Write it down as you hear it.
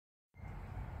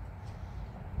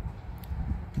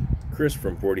Chris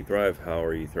from 40 Thrive. How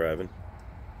are you thriving?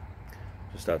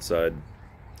 Just outside.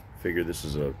 Figure this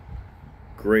is a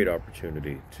great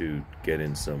opportunity to get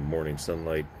in some morning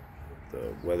sunlight.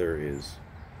 The weather is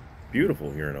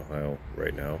beautiful here in Ohio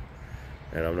right now,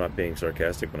 and I'm not being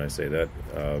sarcastic when I say that.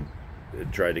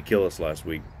 It tried to kill us last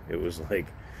week. It was like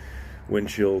wind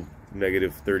chill,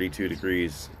 negative 32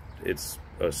 degrees. It's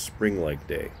a spring-like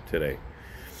day today,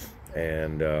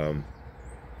 and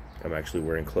I'm actually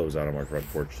wearing clothes out on my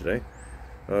front porch today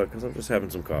because I'm just having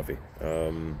some coffee.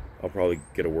 I'll probably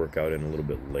get a workout in a little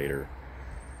bit later.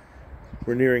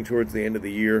 We're nearing towards the end of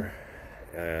the year,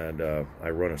 and I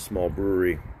run a small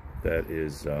brewery that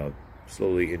is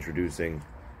slowly introducing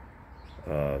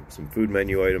some food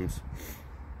menu items.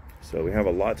 So we have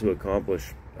a lot to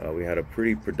accomplish. We had a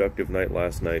pretty productive night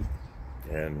last night,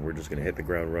 and we're just going to hit the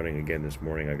ground running again this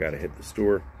morning. I got to hit the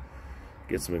store,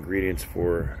 get some ingredients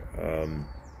for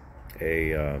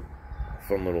a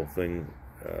fun little thing.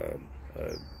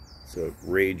 It's a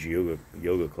rage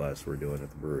yoga class we're doing at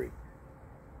the brewery.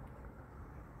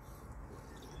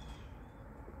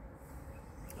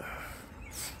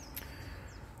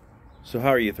 So how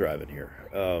are you thriving here?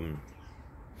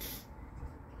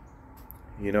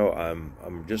 You know,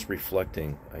 I'm just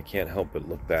reflecting. I can't help but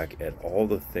look back at all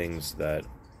the things that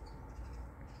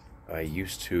I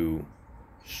used to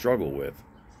struggle with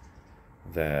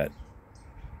that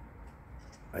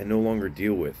I no longer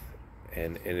deal with,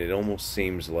 and it almost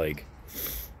seems like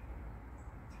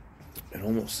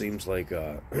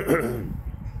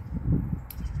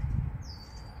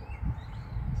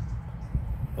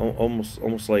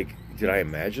almost like, did I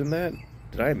imagine that?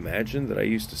 Did I imagine that I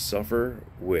used to suffer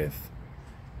with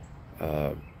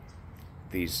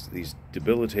these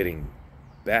debilitating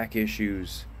back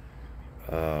issues,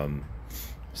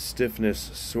 stiffness,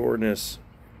 soreness,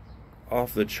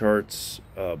 off the charts,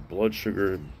 blood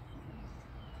sugar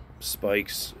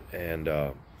spikes, and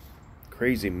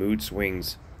crazy mood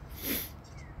swings,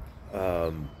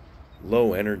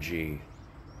 low energy?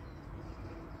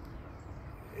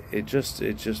 It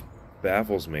just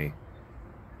baffles me.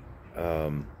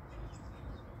 You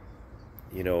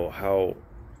know how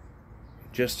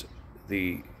just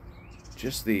the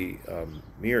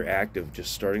mere act of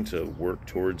just starting to work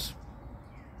towards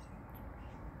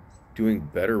doing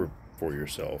better for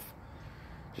yourself,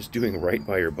 just doing right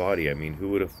by your body. I mean, who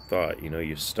would have thought? You know,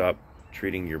 you stop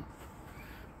treating your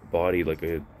body like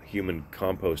a human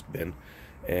compost bin,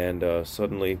 and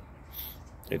suddenly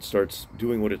it starts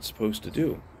doing what it's supposed to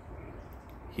do,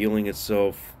 healing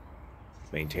itself,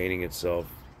 maintaining itself.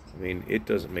 I mean, it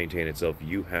doesn't maintain itself,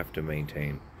 you have to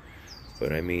maintain.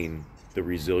 But I mean, the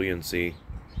resiliency,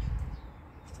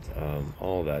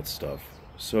 all that stuff.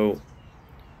 So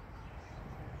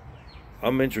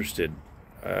I'm interested.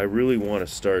 I really want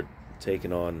to start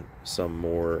taking on some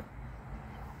more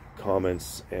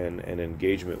comments and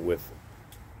engagement with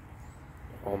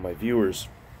all my viewers.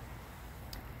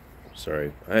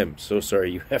 Sorry, I am so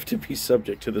sorry you have to be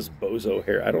subject to this bozo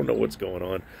hair. I don't know what's going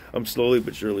on. I'm slowly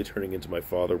but surely turning into my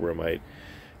father, where my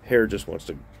hair just wants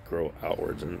to grow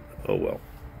outwards, and oh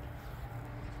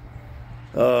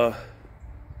well.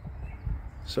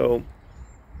 So,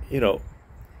 you know,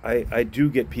 I do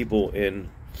get people in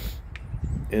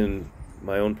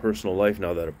my own personal life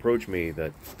now that approach me,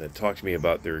 that talk to me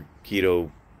about their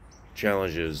keto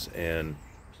challenges, and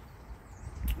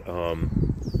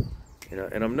you know,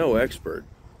 and I'm no expert,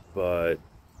 but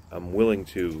I'm willing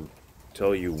to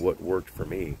tell you what worked for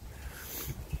me.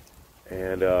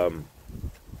 And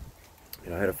you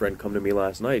know, I had a friend come to me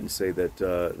last night and say that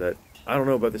I don't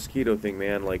know about this keto thing,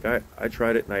 man. Like, I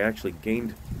tried it and I actually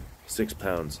gained 6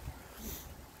 pounds.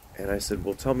 And I said,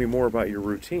 well, tell me more about your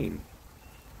routine.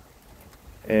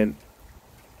 And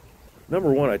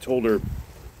number one, I told her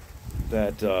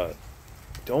that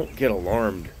don't get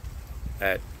alarmed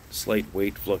at slight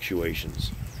weight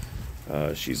fluctuations.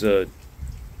 She's a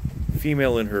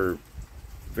female in her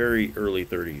very early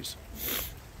 30s.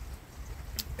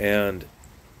 And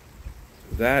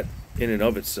that in and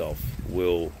of itself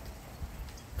will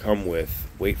come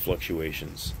with weight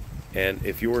fluctuations. And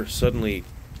if you're suddenly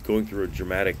going through a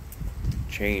dramatic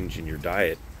change in your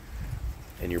diet,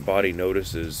 and your body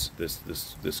notices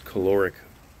this caloric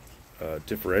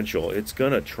differential, it's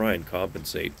gonna try and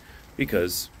compensate,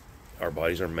 because our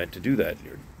bodies are meant to do that.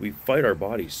 We fight our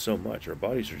bodies so much. Our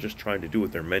bodies are just trying to do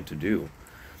what they're meant to do,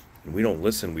 and we don't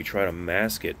listen. We try to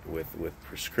mask it with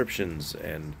prescriptions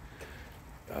and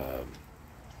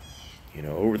you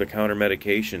know, over-the-counter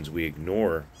medications. We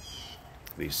ignore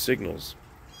these signals.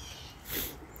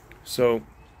 So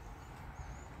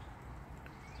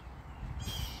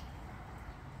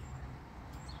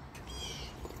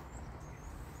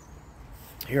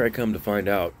here I come to find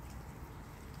out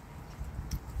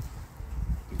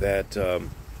that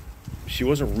she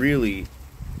wasn't really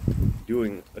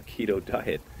doing a keto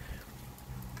diet.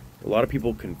 A lot of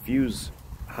people confuse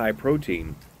high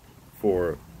protein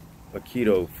for a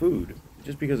keto food.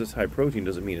 Just because it's high protein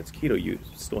doesn't mean it's keto. You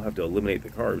still have to eliminate the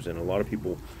carbs, and a lot of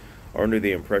people are under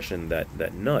the impression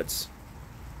that nuts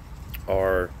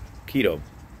are keto,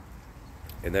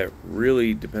 and that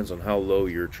really depends on how low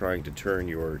you're trying to turn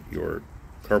your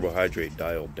carbohydrate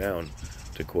dial down,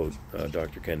 to quote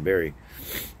Dr. Ken Berry.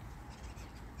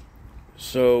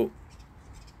 So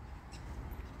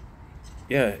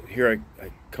yeah, here I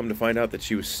come to find out that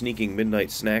she was sneaking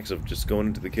midnight snacks of just going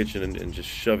into the kitchen and just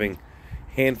shoving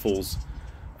handfuls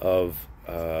of,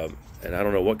 and I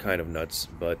don't know what kind of nuts,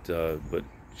 but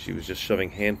she was just shoving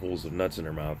handfuls of nuts in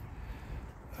her mouth.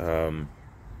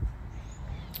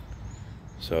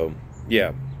 So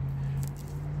yeah,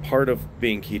 part of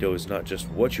being keto is not just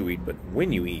what you eat, but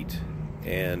when you eat,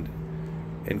 and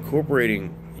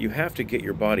incorporating. You have to get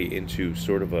your body into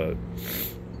sort of a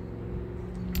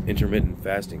intermittent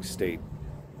fasting state.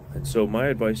 And so my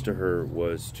advice to her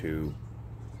was to,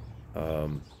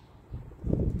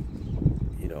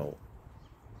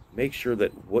 make sure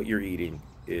that what you're eating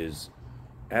is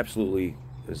absolutely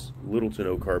as little to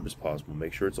no carb as possible.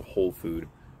 Make sure it's a whole food.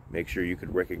 Make sure you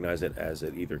could recognize it as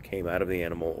it either came out of the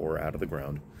animal or out of the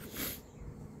ground.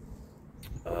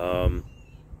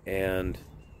 And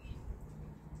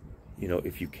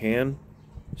if you can,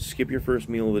 skip your first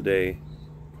meal of the day,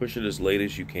 push it as late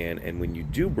as you can, and when you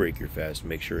do break your fast,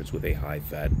 make sure it's with a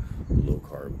high-fat,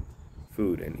 low-carb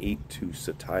food, and eat to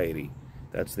satiety.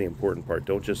 That's the important part.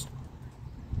 Don't just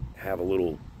have a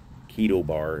little keto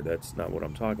bar. That's not what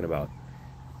I'm talking about.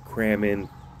 Cram in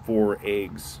 4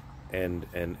 eggs and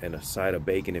a side of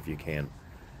bacon if you can.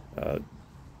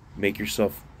 Make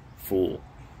yourself full,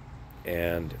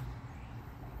 and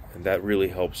that really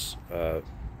helps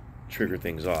trigger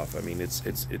things off. I mean,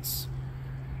 it's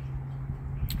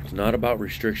not about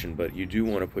restriction, but you do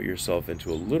want to put yourself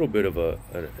into a little bit of a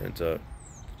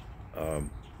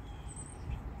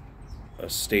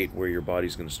state where your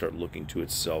body's going to start looking to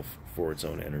itself for its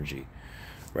own energy,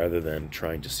 rather than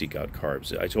trying to seek out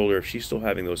carbs. I told her if she's still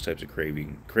having those types of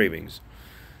cravings,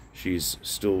 she's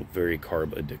still very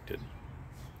carb addicted.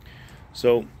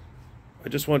 So I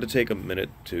just wanted to take a minute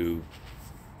to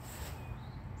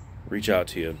reach out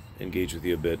to you, engage with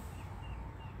you a bit,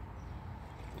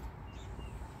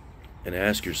 and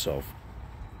ask yourself,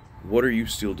 what are you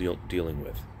still dealing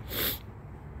with?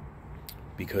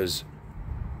 Because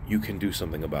you can do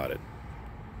something about it.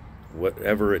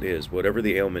 Whatever it is, whatever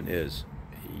the ailment is,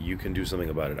 you can do something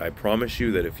about it. I promise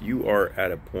you that if you are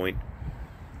at a point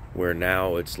where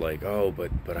now it's like, oh,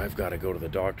 but I've got to go to the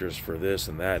doctors for this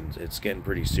and that, and it's getting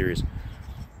pretty serious,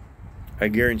 I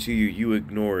guarantee you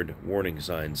ignored warning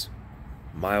signs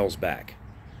miles back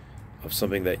of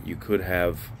something that you could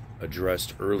have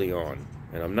addressed early on.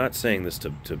 And I'm not saying this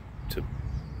to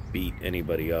beat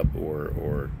anybody up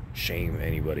or shame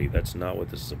anybody. That's not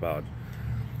what this is about.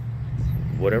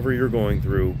 Whatever you're going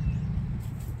through,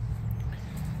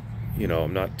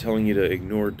 I'm not telling you to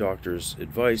ignore doctors'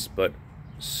 advice, but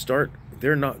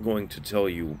they're not going to tell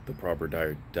you the proper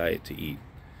diet to eat.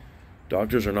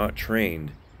 Doctors are not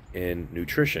trained in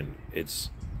nutrition. It's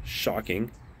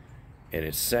shocking and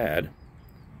it's sad,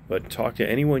 but talk to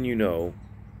anyone you know.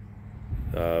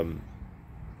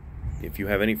 If you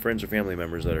have any friends or family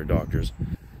members that are doctors,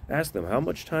 ask them, how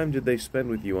much time did they spend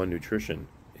with you on nutrition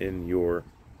in your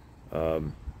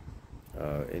time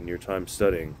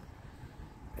studying?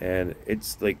 And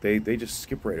it's like they just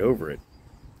skip right over it.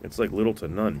 It's like little to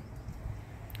none.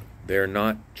 They're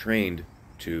not trained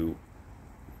to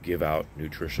give out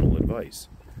nutritional advice.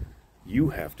 You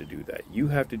have to do that. You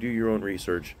have to do your own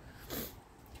research.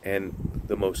 And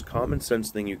the most common sense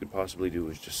thing you could possibly do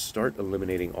is just start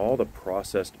eliminating all the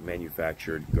processed,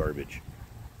 manufactured garbage.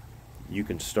 You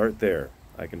can start there.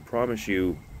 I can promise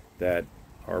you that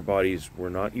our bodies were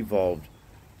not evolved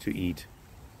to eat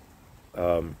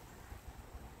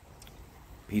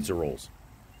pizza rolls.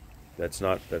 That's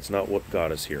not what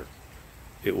got us here.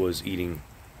 It was eating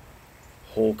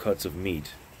whole cuts of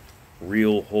meat,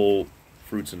 real whole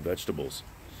fruits and vegetables.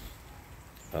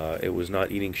 It was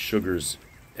not eating sugars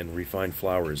and refined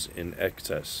flours in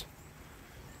excess.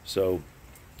 So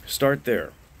start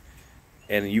there,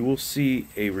 and you will see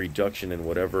a reduction in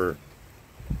whatever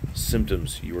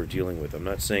symptoms you are dealing with. I'm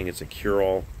not saying it's a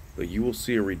cure-all, but you will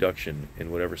see a reduction in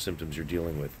whatever symptoms you're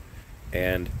dealing with.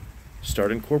 And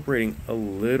start incorporating a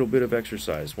little bit of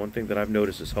exercise. One thing that I've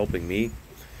noticed is helping me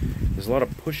is a lot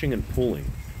of pushing and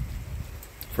pulling.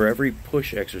 For every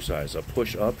push exercise, a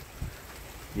push up,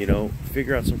 You know,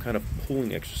 figure out some kind of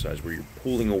pulling exercise where you're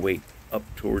pulling a weight up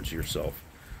towards yourself,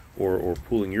 or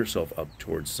pulling yourself up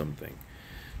towards something.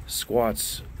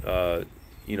 Squats,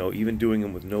 you know, even doing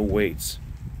them with no weights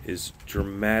is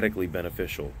dramatically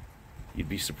beneficial. You'd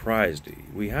be surprised.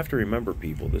 We have to remember,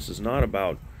 people, this is not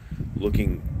about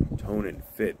looking toned and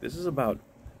fit. This is about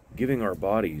giving our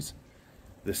bodies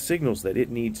the signals that it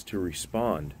needs to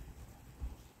respond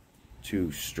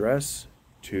to stress,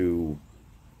 to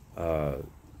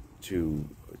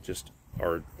just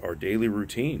our daily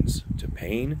routines, to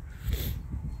pain.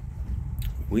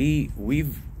 We've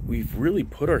really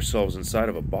put ourselves inside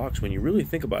of a box. When you really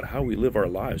think about how we live our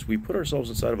lives, we put ourselves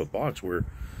inside of a box where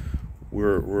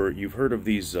you've heard of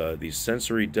these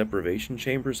sensory deprivation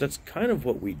chambers. That's kind of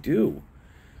what we do.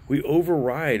 We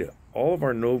override all of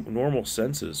our normal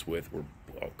senses we're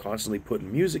constantly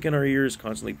putting music in our ears,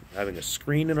 constantly having a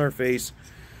screen in our face.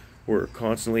 We're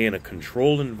constantly in a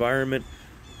controlled environment.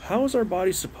 How is our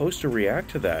body supposed to react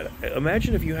to that?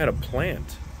 Imagine if you had a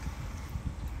plant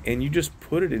and you just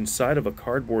put it inside of a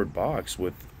cardboard box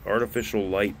with artificial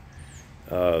light,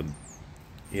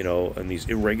 you know, and these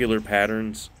irregular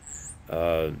patterns,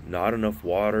 not enough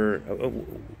water.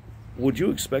 Would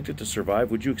you expect it to survive?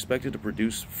 Would you expect it to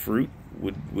produce fruit?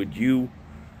 Would you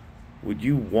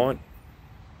want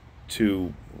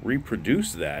to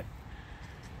reproduce that?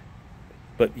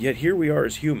 But yet here we are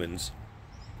as humans,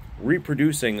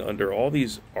 reproducing under all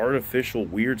these artificial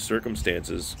weird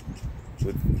circumstances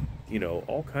with, you know,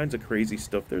 all kinds of crazy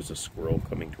stuff. There's a squirrel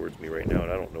coming towards me right now,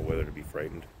 and I don't know whether to be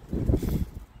frightened.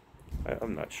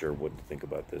 I'm not sure what to think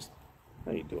about this.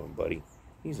 How you doing, buddy?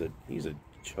 He's a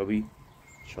chubby,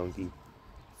 chunky,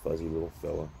 fuzzy little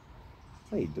fella.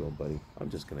 How you doing, buddy? I'm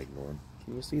just gonna ignore him.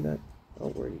 Can you see that?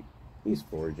 Don't worry. He's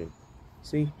foraging.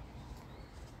 See?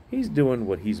 He's doing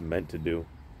what he's meant to do.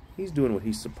 He's doing what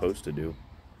he's supposed to do.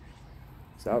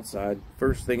 He's outside,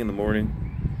 first thing in the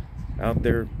morning, out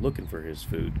there looking for his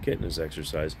food, getting his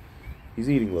exercise. He's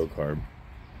eating low carb.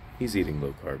 He's eating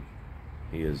low carb.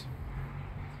 He is.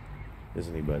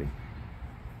 Isn't he, buddy?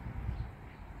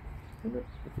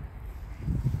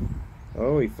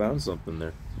 Oh, he found something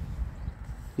there.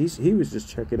 He was just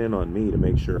checking in on me to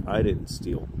make sure I didn't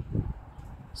steal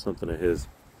something of his.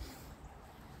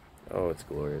 Oh, it's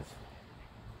glorious.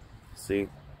 See?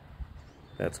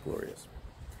 That's glorious.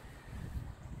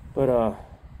 But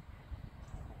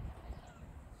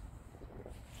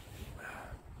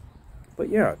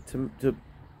yeah, to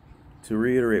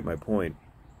reiterate my point,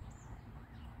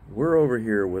 we're over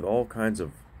here with all kinds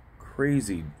of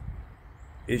crazy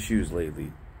issues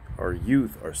lately. Our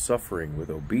youth are suffering with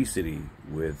obesity,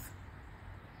 with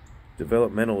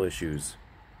developmental issues,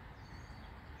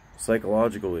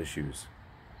 psychological issues,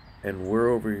 and we're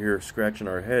over here scratching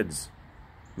our heads.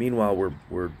 Meanwhile,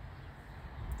 we're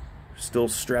still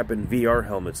strapping VR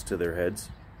helmets to their heads,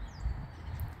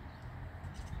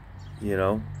 you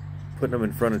know, putting them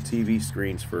in front of TV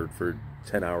screens for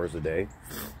 10 hours a day,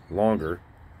 longer,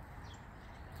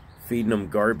 feeding them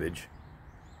garbage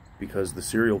because the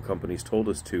cereal companies told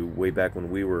us to way back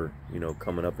when we were, you know,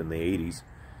 coming up in the 80s.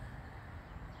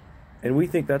 And we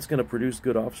think that's going to produce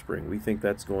good offspring. We think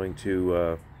that's going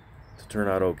to turn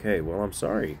out okay. Well, I'm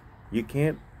sorry. You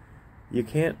can't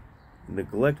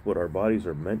neglect what our bodies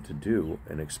are meant to do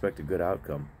and expect a good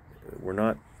outcome. We're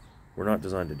not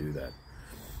designed to do that.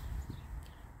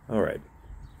 All right.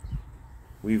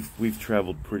 We've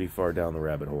traveled pretty far down the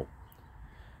rabbit hole.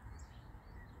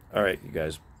 All right, you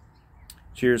guys.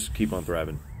 Cheers. Keep on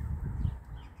thriving.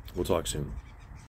 We'll talk soon.